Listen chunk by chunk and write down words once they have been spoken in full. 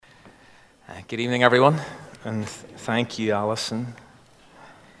Good evening, everyone, and thank you, Alison.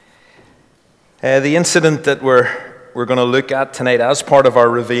 The incident that we're going to look at tonight as part of our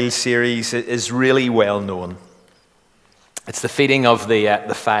Reveal series is really well known. It's the feeding of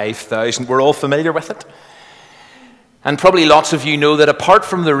the 5,000. We're all familiar with it. And probably lots of you know that apart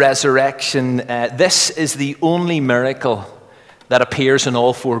from the resurrection, this is the only miracle that appears in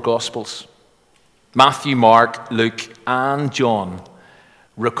all four Gospels. Matthew, Mark, Luke, and John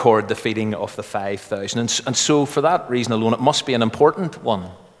record the feeding of the 5,000. And so for that reason alone, it must be an important one.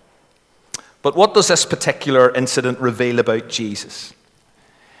 But what does this particular incident reveal about Jesus?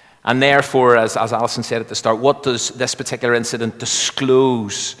 And therefore, as Alison said at the start, what does this particular incident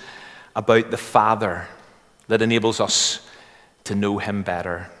disclose about the Father that enables us to know him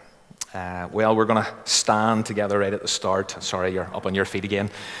better? Well, we're going to stand together right at the start. Sorry, you're up on your feet again.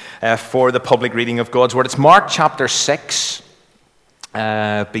 For the public reading of God's Word. It's Mark chapter 6.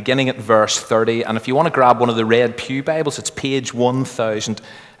 Beginning at verse 30, and if you want to grab one of the red pew Bibles, it's page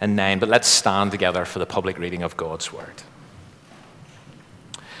 1009, but let's stand together for the public reading of God's Word.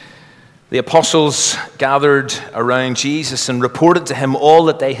 The apostles gathered around Jesus and reported to him all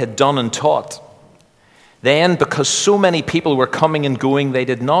that they had done and taught. Then, because so many people were coming and going, they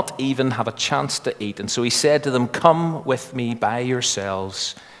did not even have a chance to eat, and so he said to them, "Come with me by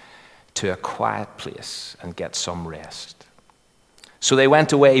yourselves to a quiet place and get some rest." So they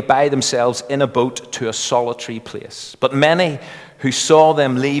went away by themselves in a boat to a solitary place. But many who saw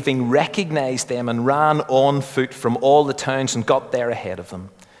them leaving recognized them and ran on foot from all the towns and got there ahead of them.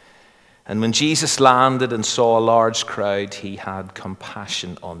 And when Jesus landed and saw a large crowd, he had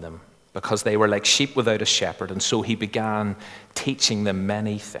compassion on them because they were like sheep without a shepherd. And so he began teaching them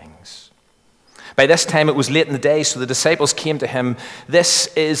many things. By this time it was late in the day, so the disciples came to him. "This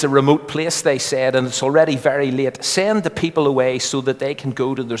is a remote place," they said, "and it's already very late. Send the people away so that they can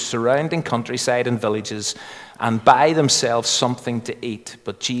go to the surrounding countryside and villages and buy themselves something to eat."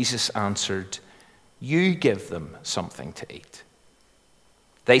 But Jesus answered, "You give them something to eat."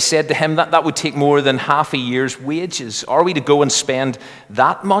 They said to him, that would take more than half a year's wages. Are we to go and spend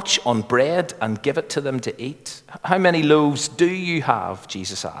that much on bread and give it to them to eat? "How many loaves do you have?"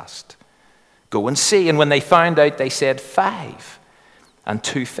 Jesus asked. "Go and see." And when they found out, they said, 5 and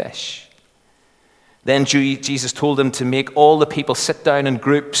 2 fish. Then Jesus told them to make all the people sit down in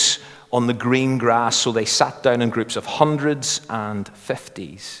groups on the green grass. So they sat down in groups of hundreds and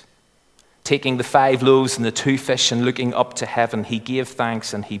 50s. Taking the 5 loaves and the 2 fish and looking up to heaven, he gave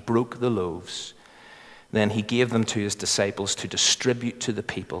thanks and he broke the loaves. Then he gave them to his disciples to distribute to the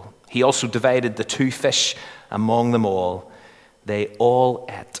people. He also divided the 2 fish among them all. They all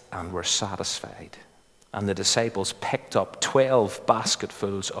ate and were satisfied. And the disciples picked up 12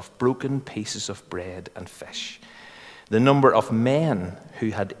 basketfuls of broken pieces of bread and fish. The number of men who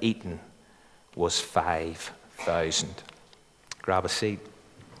had eaten was 5,000. Grab a seat.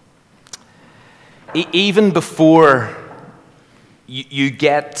 Even before you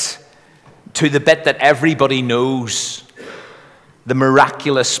get to the bit that everybody knows, the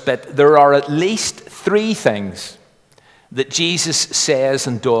miraculous bit, there are at least 3 things that Jesus says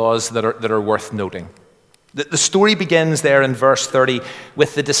and does that are worth noting. The story begins there in verse 30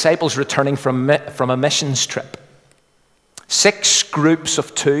 with the disciples returning from a missions trip. 6 groups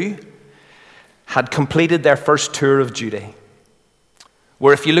of 2 had completed their first tour of duty,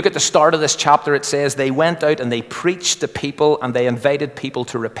 where if you look at the start of this chapter, it says they went out and they preached to people and they invited people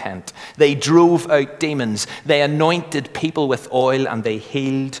to repent. They drove out demons. They anointed people with oil and they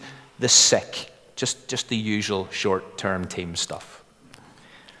healed the sick. Just the usual short-term team stuff.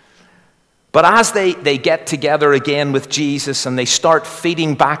 But as they get together again with Jesus and they start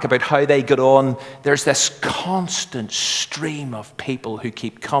feeding back about how they got on, there's this constant stream of people who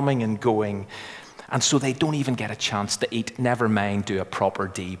keep coming and going. And so they don't even get a chance to eat, never mind do a proper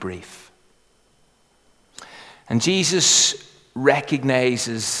debrief. And Jesus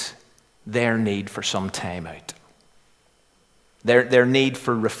recognizes their need for some time out, their need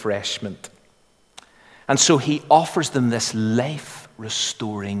for refreshment. And so he offers them this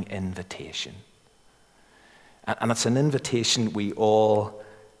life-restoring invitation. And it's an invitation we all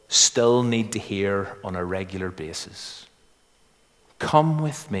still need to hear on a regular basis. Come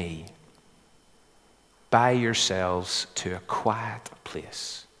with me by yourselves to a quiet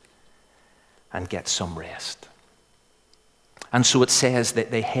place and get some rest. And so it says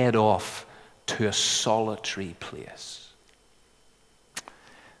that they head off to a solitary place.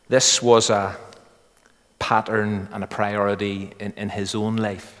 This was a pattern and a priority in his own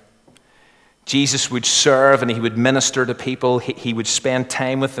life. Jesus would serve and he would minister to people. He would spend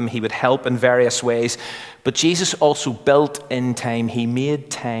time with them. He would help in various ways. But Jesus also built in time. He made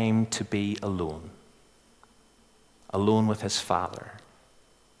time to be alone with his Father.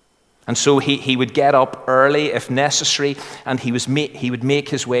 And so he would get up early if necessary, and he would make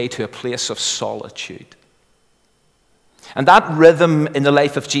his way to a place of solitude. And that rhythm in the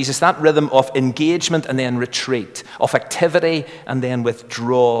life of Jesus, that rhythm of engagement and then retreat, of activity and then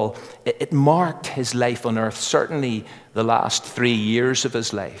withdrawal, it marked his life on earth, certainly the last 3 years of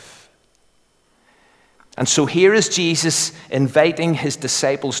his life. And so here is Jesus inviting his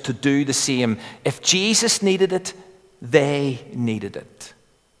disciples to do the same. If Jesus needed it, they needed it.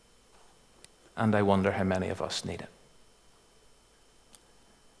 And I wonder how many of us need it.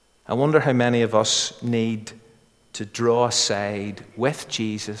 I wonder how many of us need to draw aside with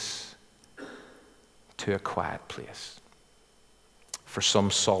Jesus to a quiet place for some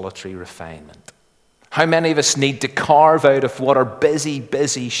solitary refinement. How many of us need to carve out of what are busy,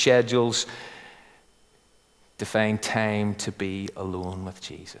 busy schedules to find time to be alone with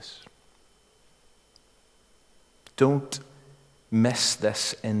Jesus? Don't miss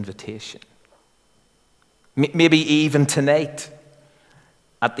this invitation. Maybe even tonight,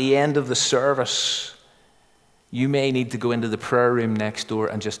 at the end of the service, you may need to go into the prayer room next door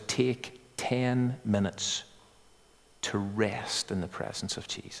and just take 10 minutes to rest in the presence of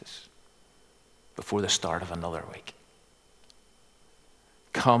Jesus before the start of another week.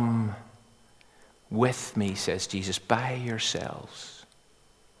 Come with me, says Jesus, by yourselves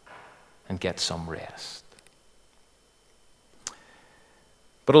and get some rest.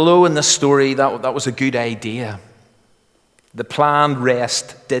 But although in this story that was a good idea, the planned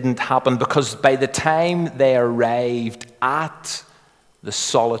rest didn't happen, because by the time they arrived at the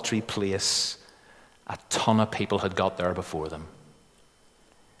solitary place, a ton of people had got there before them.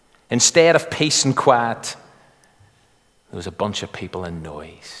 Instead of peace and quiet, there was a bunch of people in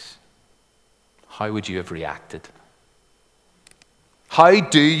noise. How would you have reacted? How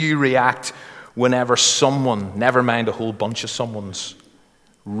do you react whenever someone, never mind a whole bunch of someone's,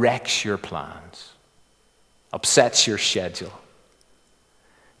 wrecks your plans, upsets your schedule?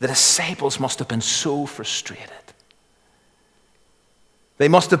 The disciples must have been so frustrated. They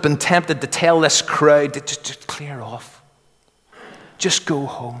must have been tempted to tell this crowd to just clear off. Just go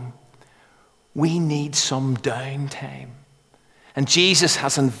home. We need some downtime. And Jesus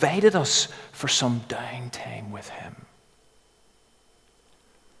has invited us for some downtime with him.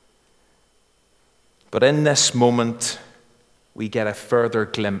 But in this moment, we get a further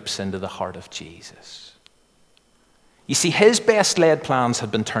glimpse into the heart of Jesus. You see, his best laid plans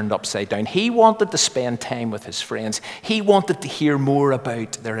had been turned upside down. He wanted to spend time with his friends. He wanted to hear more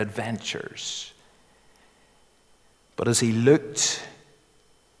about their adventures. But as he looked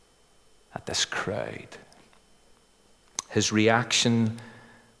at this crowd, his reaction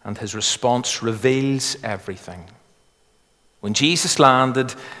and his response reveals everything. When Jesus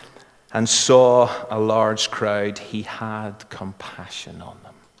landed and saw a large crowd, he had compassion on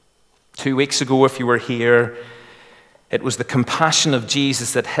them. 2 weeks ago, if you were here, it was the compassion of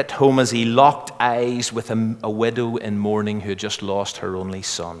Jesus that hit home as he locked eyes with a widow in mourning who had just lost her only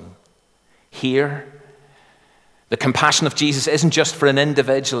son. Here, the compassion of Jesus isn't just for an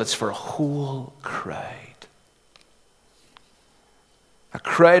individual, it's for a whole crowd. A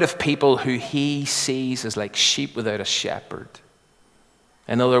crowd of people who he sees as like sheep without a shepherd.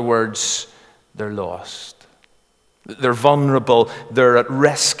 In other words, they're lost. They're vulnerable. They're at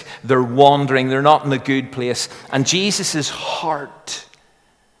risk. They're wandering. They're not in a good place. And Jesus' heart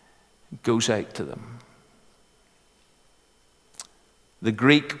goes out to them. The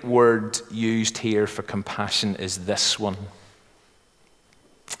Greek word used here for compassion is this one.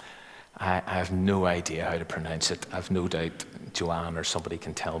 I have no idea how to pronounce it. I've no doubt Joanne or somebody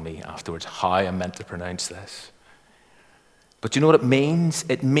can tell me afterwards how I'm meant to pronounce this. But you know what it means?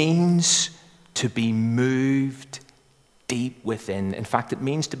 It means to be moved deep within. In fact, it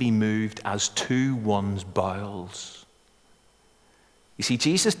means to be moved as to one's bowels. You see,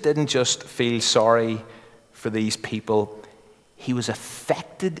 Jesus didn't just feel sorry for these people. He was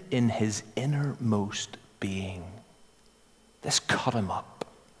affected in his innermost being. This cut him up.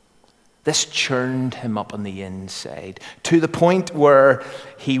 This churned him up on the inside to the point where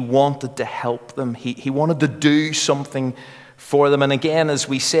he wanted to help them. He wanted to do something for them. And again, as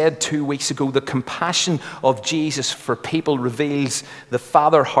we said 2 weeks ago, the compassion of Jesus for people reveals the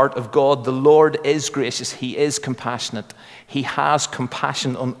Father heart of God. The Lord is gracious. He is compassionate. He has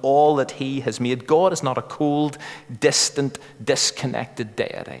compassion on all that he has made. God is not a cold, distant, disconnected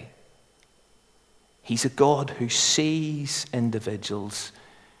deity. He's a God who sees individuals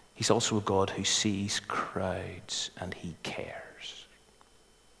He's also a God who sees crowds and he cares.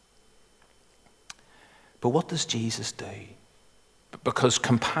 But what does Jesus do? Because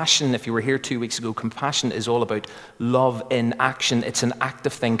compassion, if you were here 2 weeks ago, compassion is all about love in action. It's an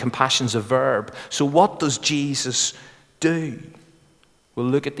active thing. Compassion's a verb. So what does Jesus do? We'll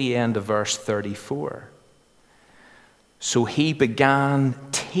look at the end of verse 34. So he began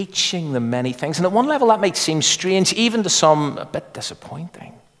teaching them many things. And at one level that might seem strange, even to some a bit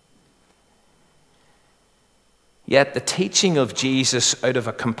disappointing. Yet the teaching of Jesus out of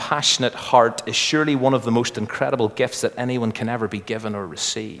a compassionate heart is surely one of the most incredible gifts that anyone can ever be given or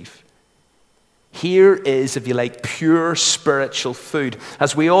receive. Here is, if you like, pure spiritual food.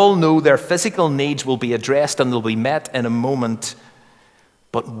 As we all know, their physical needs will be addressed and they'll be met in a moment.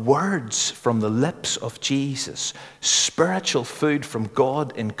 But words from the lips of Jesus, spiritual food from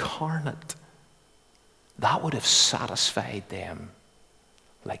God incarnate, that would have satisfied them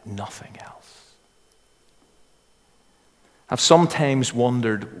like nothing else. I've sometimes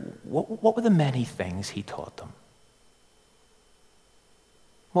wondered, what were the many things he taught them?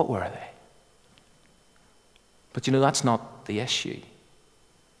 What were they? But that's not the issue.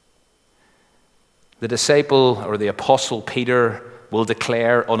 The disciple or the apostle Peter will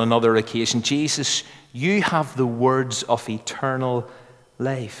declare on another occasion, Jesus, you have the words of eternal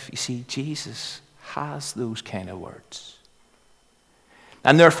life. You see, Jesus has those kind of words.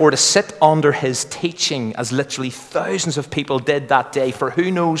 And therefore, to sit under his teaching, as literally thousands of people did that day for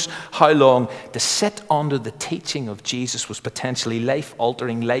who knows how long, to sit under the teaching of Jesus was potentially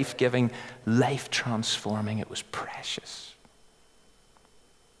life-altering, life-giving, life-transforming. It was precious.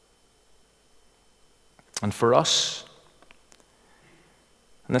 And for us,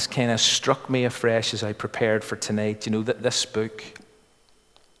 and this kind of struck me afresh as I prepared for tonight, that this book,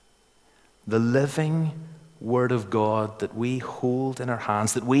 the living Word of God that we hold in our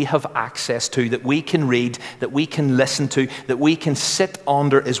hands, that we have access to, that we can read, that we can listen to, that we can sit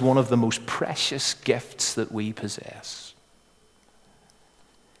under, is one of the most precious gifts that we possess.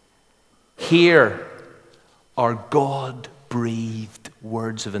 Here are God-breathed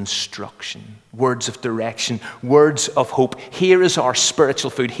words of instruction, words of direction, words of hope. Here is our spiritual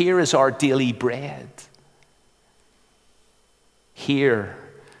food. Here is our daily bread. Here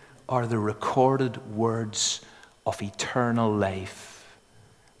are the recorded words of eternal life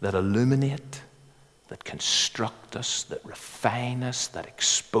that illuminate, that construct us, that refine us, that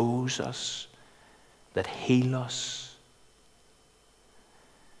expose us, that heal us.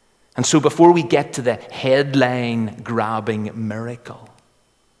 And so before we get to the headline-grabbing miracle,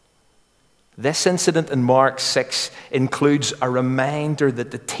 this incident in Mark 6 includes a reminder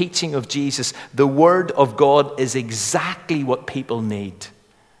that the teaching of Jesus, the Word of God, is exactly what people need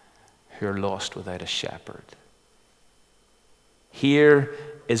who are lost without a shepherd. Here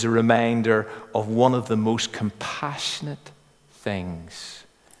is a reminder of one of the most compassionate things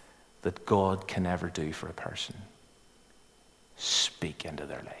that God can ever do for a person. Speak into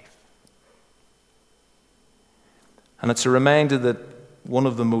their life. And it's a reminder that one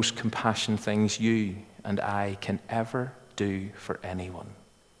of the most compassionate things you and I can ever do for anyone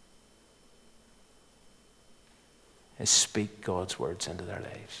is speak God's words into their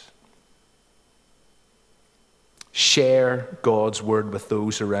lives. Share God's word with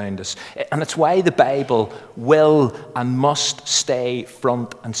those around us. And it's why the Bible will and must stay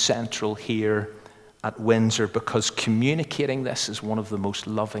front and central here at Windsor, because communicating this is one of the most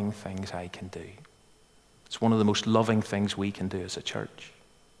loving things I can do. It's one of the most loving things we can do as a church.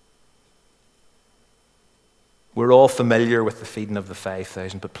 We're all familiar with the feeding of the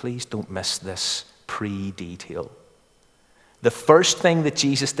 5,000, but please don't miss this pre-detail. The first thing that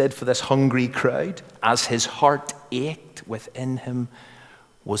Jesus did for this hungry crowd, as his heart ached within him,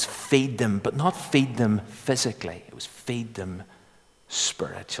 was feed them, but not feed them physically. It was feed them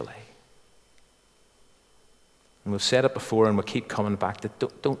spiritually. And we've said it before, and we'll keep coming back to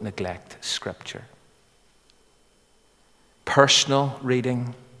don't neglect Scripture. Personal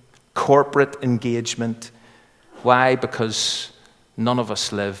reading, corporate engagement. Why? Because none of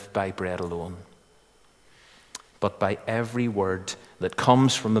us live by bread alone, but by every word that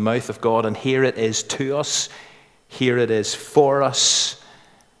comes from the mouth of God. And here it is to us, here it is for us,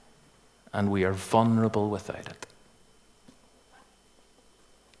 and we are vulnerable without it.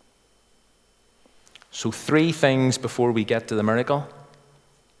 So 3 things before we get to the miracle.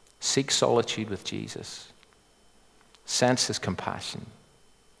 Seek solitude with Jesus. Sense his compassion.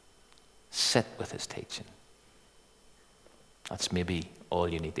 Sit with his teaching. That's maybe all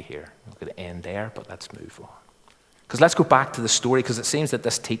you need to hear. I'm going to end there, but let's move on. Because let's go back to the story, because it seems that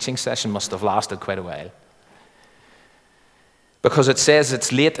this teaching session must have lasted quite a while. because it says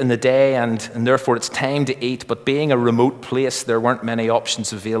it's late in the day and therefore it's time to eat. But being a remote place, there weren't many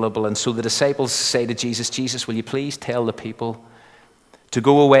options available. And so the disciples say to Jesus, Jesus, will you please tell the people to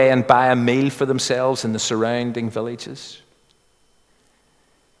go away and buy a meal for themselves in the surrounding villages?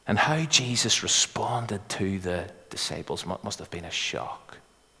 And how Jesus responded to the disciples must have been a shock.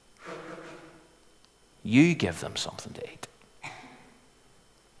 You give them something to eat.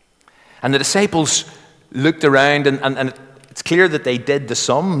 And the disciples looked around, and it's clear that they did the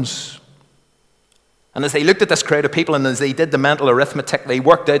sums. And as they looked at this crowd of people and as they did the mental arithmetic, they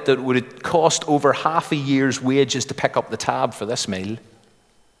worked out that it would cost over half a year's wages to pick up the tab for this meal.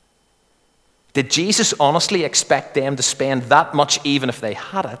 Did Jesus honestly expect them to spend that much even if they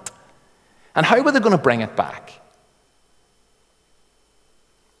had it? And how were they going to bring it back?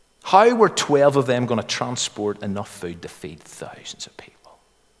 How were 12 of them going to transport enough food to feed thousands of people?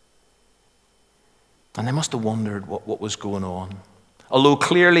 And they must have wondered what was going on. Although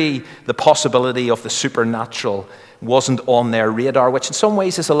clearly the possibility of the supernatural wasn't on their radar, which in some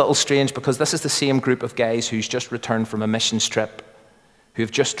ways is a little strange because this is the same group of guys who's just returned from a missions trip,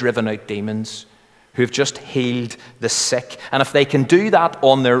 who've just driven out demons, who've just healed the sick. And if they can do that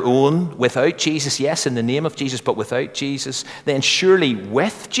on their own, without Jesus, yes, in the name of Jesus, but without Jesus, then surely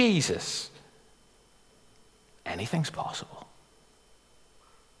with Jesus, anything's possible,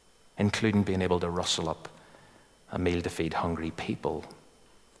 including being able to rustle up a meal to feed hungry people.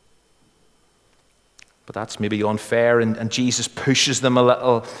 But that's maybe unfair, and Jesus pushes them a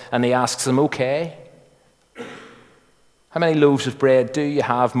little, and he asks them, okay, how many loaves of bread do you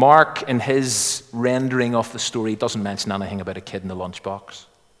have? Mark, in his rendering of the story, doesn't mention anything about a kid in the lunchbox.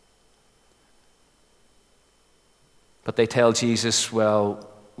 But they tell Jesus, well,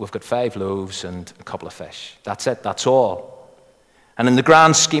 we've got 5 loaves and a couple of fish. That's it, that's all. And in the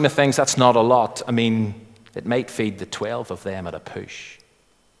grand scheme of things, that's not a lot. I mean, it might feed the 12 of them at a push.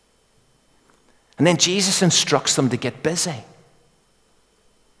 And then Jesus instructs them to get busy,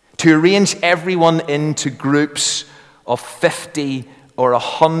 to arrange everyone into groups of 50 or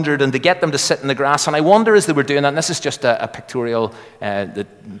 100 and to get them to sit in the grass. And I wonder as they were doing that, and this is just a pictorial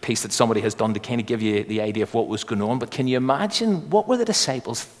piece that somebody has done to kind of give you the idea of what was going on, but can you imagine what were the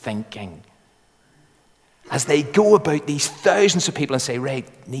disciples thinking as they go about these thousands of people and say, right,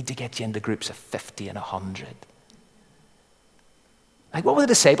 need to get you into groups of 50 and 100? Like, what were the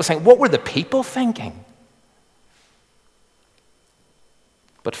disciples thinking? What were the people thinking?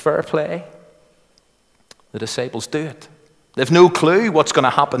 But fair play, the disciples do it. They've no clue what's going to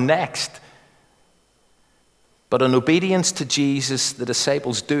happen next. But in obedience to Jesus, the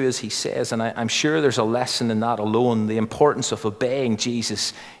disciples do as he says, and I'm sure there's a lesson in that alone, the importance of obeying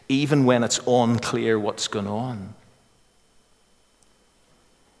Jesus even when it's unclear what's going on.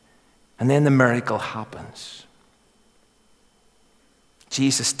 And then the miracle happens.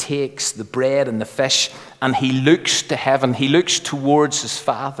 Jesus takes the bread and the fish and he looks to heaven. He looks towards his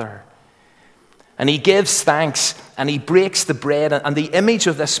Father. And he gives thanks and he breaks the bread. And the image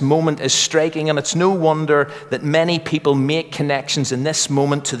of this moment is striking. And it's no wonder that many people make connections in this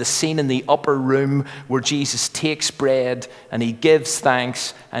moment to the scene in the upper room where Jesus takes bread and he gives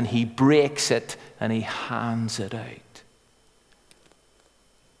thanks and he breaks it and he hands it out.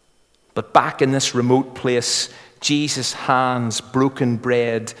 But back in this remote place, Jesus hands broken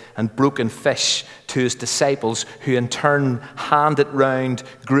bread and broken fish to his disciples, who in turn hand it round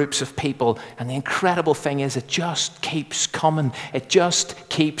groups of people. And the incredible thing is, it just keeps coming. It just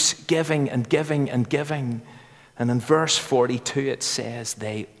keeps giving and giving and giving. And in verse 42 it says,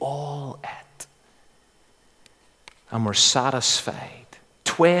 they all ate and were satisfied.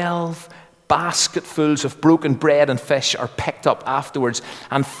 12 basketfuls of broken bread and fish are picked up afterwards,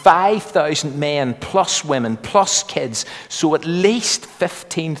 and 5,000 men plus women plus kids, so at least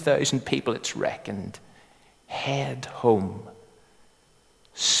 15,000 people, it's reckoned, head home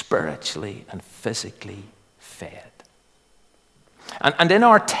spiritually and physically fed. And in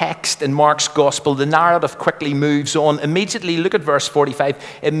our text in Mark's gospel, the narrative quickly moves on. Immediately, look at verse 45.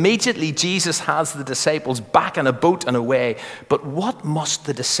 Immediately, Jesus has the disciples back in a boat and away. But what must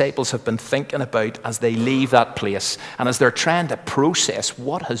the disciples have been thinking about as they leave that place and as they're trying to process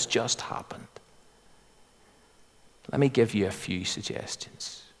what has just happened? Let me give you a few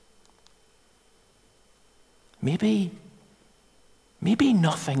suggestions. Maybe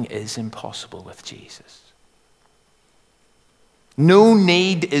nothing is impossible with Jesus. No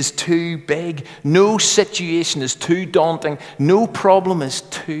need is too big. No situation is too daunting. No problem is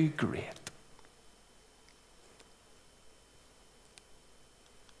too great.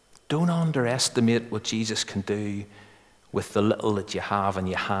 Don't underestimate what Jesus can do with the little that you have and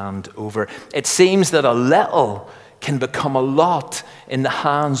you hand over. It seems that a little can become a lot in the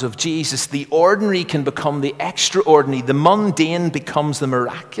hands of Jesus. The ordinary can become the extraordinary. The mundane becomes the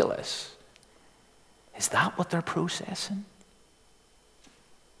miraculous. Is that what they're processing?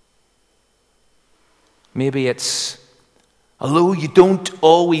 Maybe it's, although you don't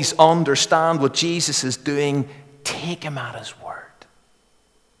always understand what Jesus is doing, take him at his word.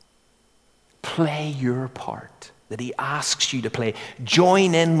 Play your part that he asks you to play.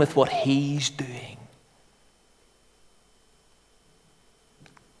 Join in with what he's doing.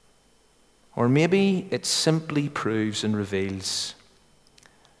 Or maybe it simply proves and reveals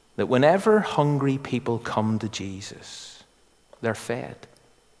that whenever hungry people come to Jesus, they're fed.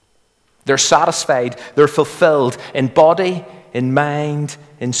 They're satisfied, they're fulfilled in body, in mind,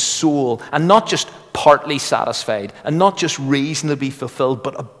 in soul, and not just partly satisfied, and not just reasonably fulfilled,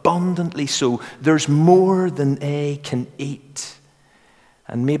 but abundantly so. There's more than they can eat.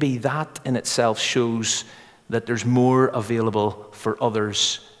 And maybe that in itself shows that there's more available for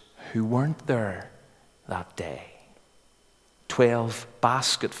others who weren't there that day. 12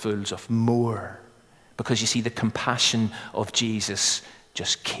 basketfuls of more. Because you see, the compassion of Jesus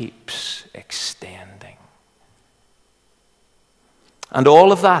just keeps extending. And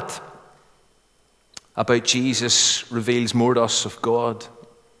all of that about Jesus reveals more to us of God,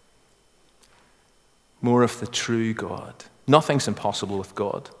 more of the true God. Nothing's impossible with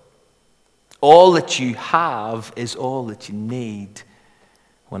God. All that you have is all that you need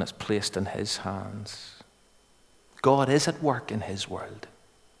when it's placed in his hands. God is at work in his world.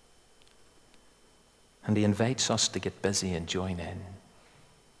 And he invites us to get busy and join in.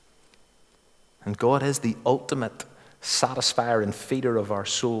 And God is the ultimate satisfier and feeder of our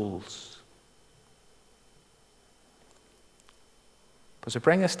souls. As I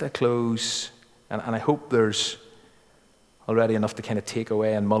bring us to a close, and I hope there's already enough to kind of take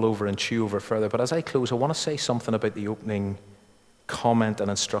away and mull over and chew over further, but as I close, I want to say something about the opening comment and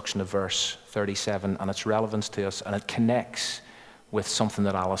instruction of verse 37 and its relevance to us, and it connects with something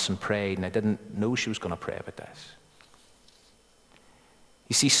that Alison prayed, and I didn't know she was going to pray about this.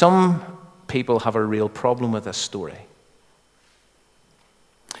 You see, some people have a real problem with this story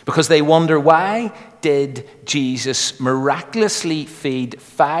because they wonder, why did Jesus miraculously feed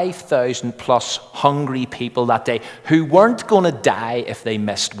 5,000 plus hungry people that day who weren't going to die if they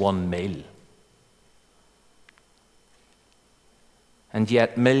missed one meal? And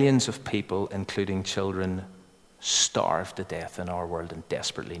yet millions of people, including children, starve to death in our world and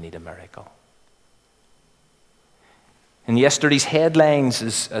desperately need a miracle. In yesterday's headlines,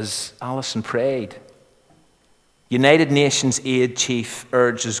 as Alison prayed, United Nations aid chief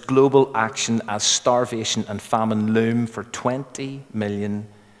urges global action as starvation and famine loom for 20 million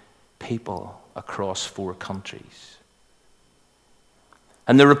people across 4 countries.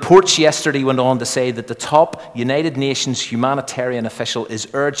 And the reports yesterday went on to say that the top United Nations humanitarian official is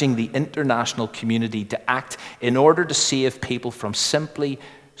urging the international community to act in order to save people from simply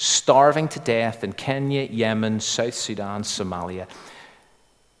starving to death in Kenya, Yemen, South Sudan, Somalia.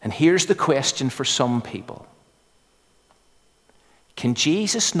 And here's the question for some people. Can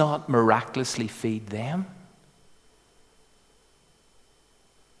Jesus not miraculously feed them?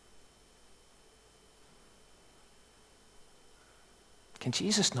 Can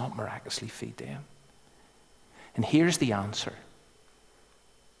Jesus not miraculously feed them? And here's the answer.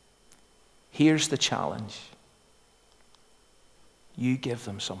 Here's the challenge. You give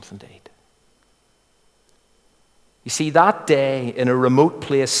them something to eat. You see, that day in a remote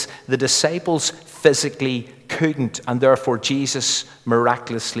place, the disciples physically couldn't, and therefore Jesus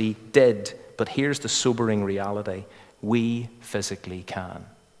miraculously did. But here's the sobering reality. We physically can.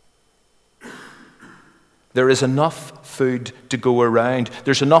 There is enough food to go around.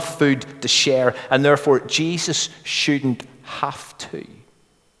 There's enough food to share, and therefore Jesus shouldn't have to.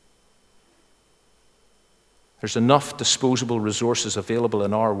 There's enough disposable resources available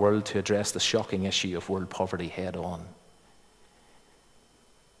in our world to address the shocking issue of world poverty head on.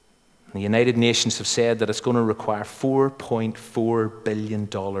 The United Nations have said that it's going to require $4.4 billion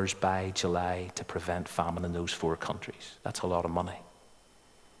by July to prevent famine in those 4 countries. That's a lot of money.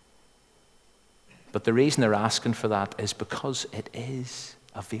 But the reason they're asking for that is because it is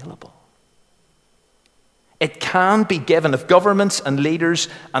available. It can be given if governments and leaders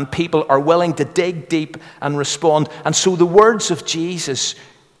and people are willing to dig deep and respond. And so the words of Jesus,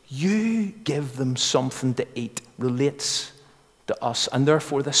 you give them something to eat, relates to us. And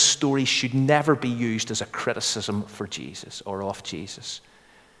therefore this story should never be used as a criticism for Jesus or of Jesus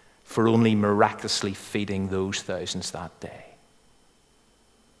for only miraculously feeding those thousands that day.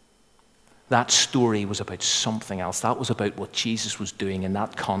 That story was about something else. That was about what Jesus was doing in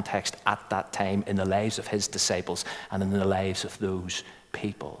that context at that time in the lives of his disciples and in the lives of those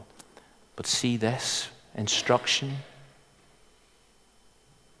people. But see, this instruction,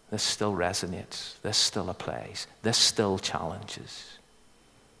 this still resonates. This still applies. This still challenges.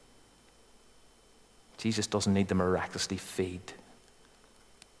 Jesus doesn't need to miraculously feed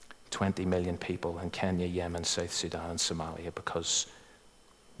 20 million people in Kenya, Yemen, South Sudan, and Somalia because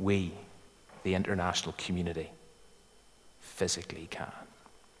we, the international community, physically can.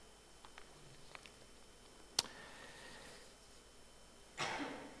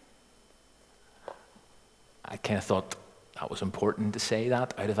 I kind of thought that was important to say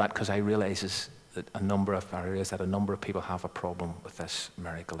that out of that because I realize that a number of people have a problem with this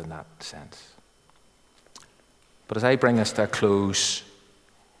miracle in that sense. But as I bring this to a close,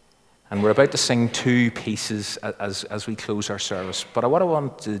 and we're about to sing two pieces as we close our service, but what I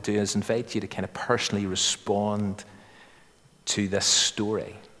want to do is invite you to kind of personally respond to this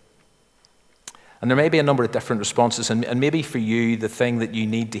story. And there may be a number of different responses, and maybe for you, the thing that you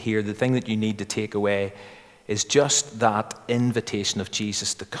need to hear, the thing that you need to take away is just that invitation of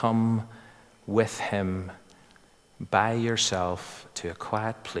Jesus to come with him by yourself to a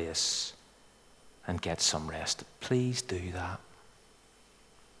quiet place and get some rest. Please do that.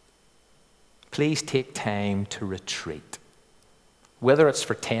 Please take time to retreat, whether it's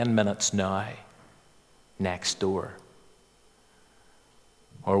for 10 minutes now, next door,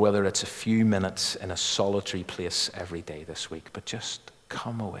 or whether it's a few minutes in a solitary place every day this week, but just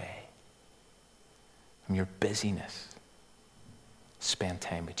come away from your busyness. Spend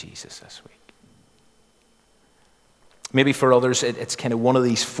time with Jesus this week. Maybe for others, it's kind of one of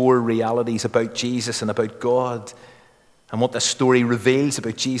these four realities about Jesus and about God and what this story reveals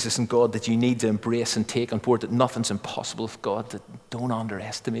about Jesus and God that you need to embrace and take on board, that nothing's impossible with God, that don't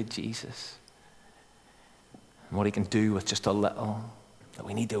underestimate Jesus and what he can do with just a little, that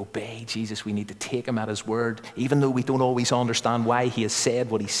we need to obey Jesus, we need to take him at his word, even though we don't always understand why he has said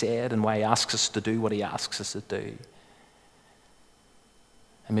what he said and why he asks us to do what he asks us to do.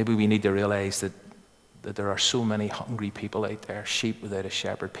 And maybe we need to realize that there are so many hungry people out there, sheep without a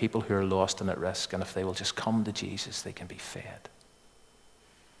shepherd, people who are lost and at risk, and if they will just come to Jesus, they can be fed.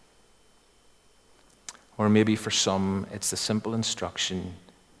 Or maybe for some, it's the simple instruction,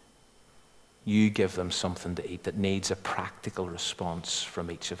 you give them something to eat that needs a practical response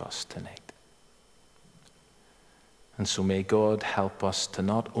from each of us tonight. And so may God help us to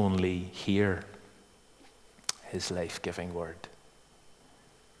not only hear his life-giving word,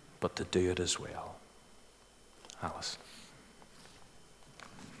 but to do it as well. Alice.